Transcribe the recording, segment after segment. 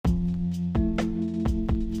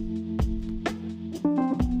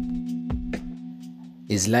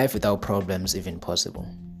Is life without problems even possible?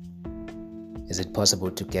 Is it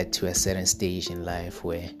possible to get to a certain stage in life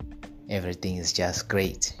where everything is just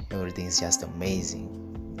great, everything is just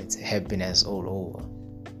amazing, it's happiness all over?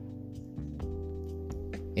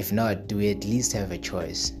 If not, do we at least have a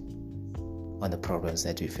choice on the problems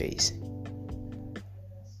that we face?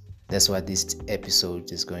 That's what this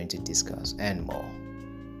episode is going to discuss and more.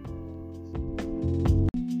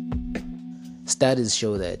 Studies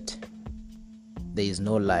show that there is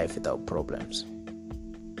no life without problems.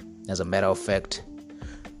 As a matter of fact,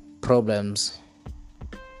 problems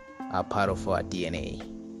are part of our DNA.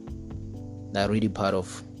 They're really part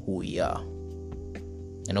of who we are.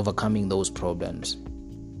 And overcoming those problems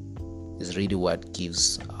is really what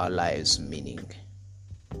gives our lives meaning.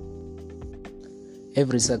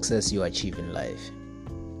 Every success you achieve in life,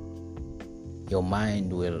 your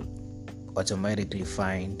mind will automatically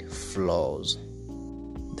find flaws.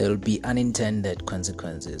 There will be unintended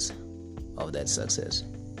consequences of that success.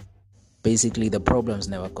 Basically, the problems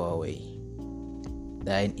never go away.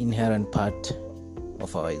 They are an inherent part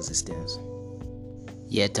of our existence.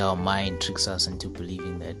 Yet our mind tricks us into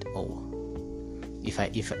believing that,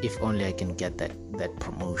 if only I can get that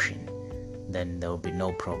promotion, then there will be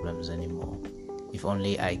no problems anymore. If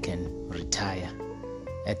only I can retire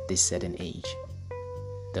at this certain age,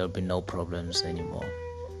 there will be no problems anymore.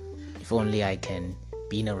 If only I can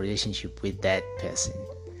be in a relationship with that person,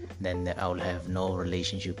 then I will have no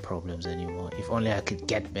relationship problems anymore. If only I could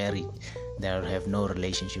get married, then I will have no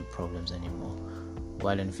relationship problems anymore.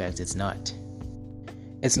 While in fact it's not.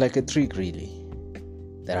 It's like a trick really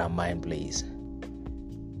that our mind plays.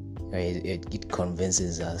 It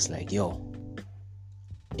convinces us like,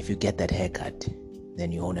 if you get that haircut,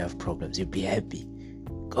 then you won't have problems. You'll be happy.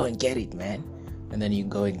 Go and get it, man. And then you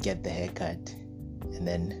go and get the haircut. And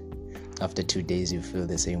then after 2 days, you feel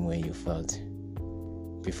the same way you felt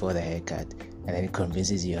before the haircut. And then it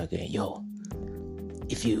convinces you again,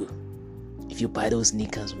 if you buy those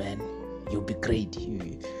sneakers, man, you'll be great.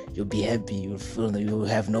 You'll be happy. You'll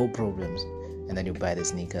have no problems. And then you buy the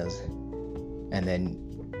sneakers. And then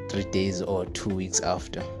 3 days or 2 weeks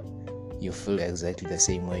after, you feel exactly the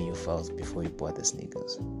same way you felt before you bought the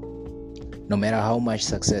sneakers. No matter how much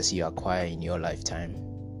success you acquire in your lifetime,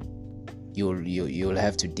 you'll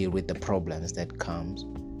have to deal with the problems that comes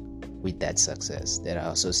with that success, that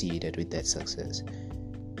are associated with that success.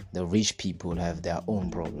 The rich people have their own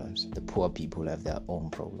problems. The poor people have their own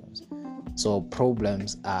problems. So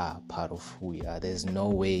problems are part of who we are. There's no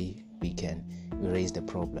way we can erase the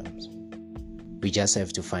problems. We just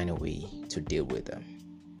have to find a way to deal with them.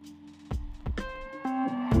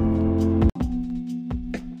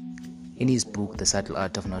 In his book, The Subtle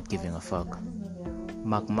Art of Not Giving a Fuck,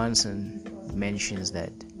 Mark Manson mentions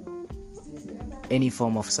that any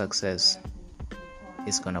form of success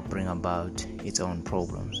is going to bring about its own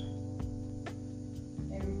problems.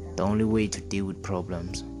 The only way to deal with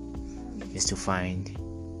problems is to find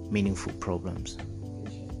meaningful problems.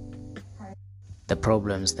 The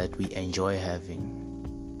problems that we enjoy having,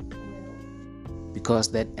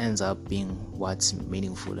 because that ends up being what's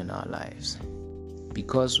meaningful in our lives.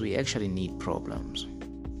 Because we actually need problems.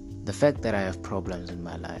 The fact that I have problems in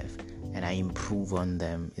my life and I improve on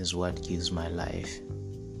them is what gives my life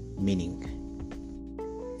meaning.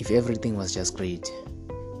 If everything was just great,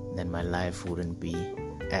 then my life wouldn't be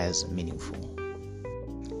as meaningful.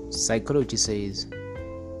 Psychology says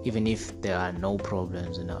even if there are no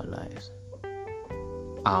problems in our lives,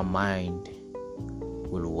 our mind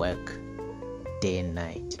will work day and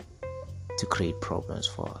night to create problems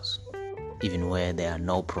for us, even where there are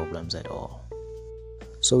no problems at all.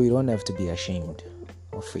 So we don't have to be ashamed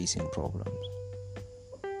of facing problems.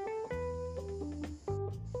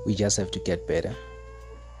 We just have to get better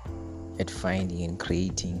at finding and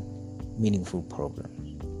creating meaningful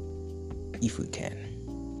problems, if we can.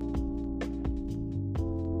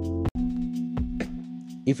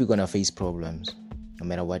 If we're gonna face problems, no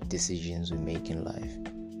matter what decisions we make in life,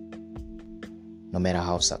 no matter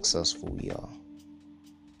how successful we are,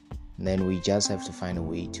 then we just have to find a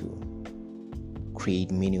way to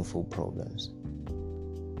create meaningful problems.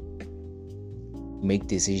 Make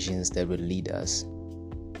decisions that will lead us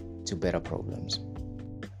to better problems.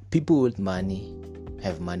 People with money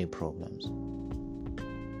have money problems.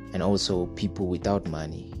 And also people without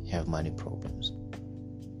money have money problems.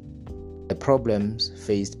 The problems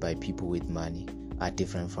faced by people with money are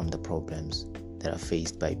different from the problems that are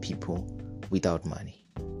faced by people without money.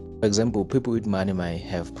 For example, people with money might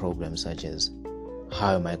have problems such as,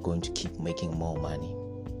 how am I going to keep making more money?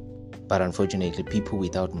 But unfortunately, people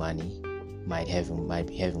without money might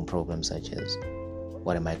be having problems such as,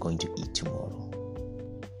 what am I going to eat tomorrow?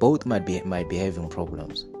 Both might be having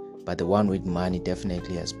problems, but the one with money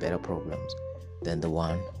definitely has better problems than the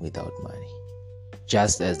one without money.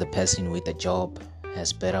 Just as the person with a job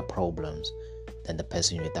has better problems than the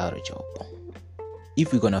person without a job.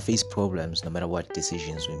 If we're gonna face problems no matter what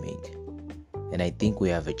decisions we make, and I think we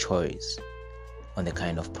have a choice on the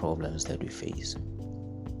kind of problems that we face.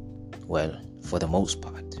 Well, for the most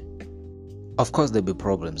part. Of course, there'll be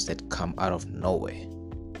problems that come out of nowhere,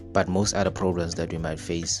 but most other problems that we might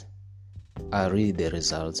face are really the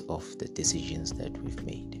results of the decisions that we've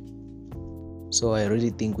made. So I really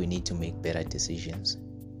think we need to make better decisions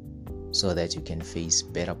so that you can face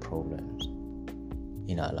better problems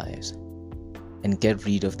in our lives and get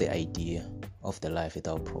rid of the idea of the life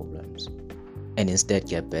without problems and instead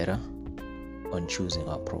get better on choosing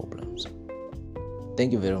our problems.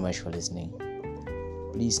 Thank you very much for listening.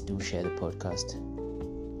 Please do share the podcast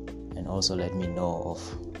and also let me know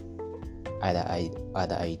of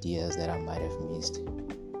other ideas that I might have missed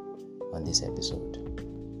on this episode.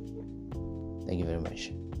 Thank you very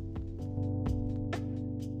much.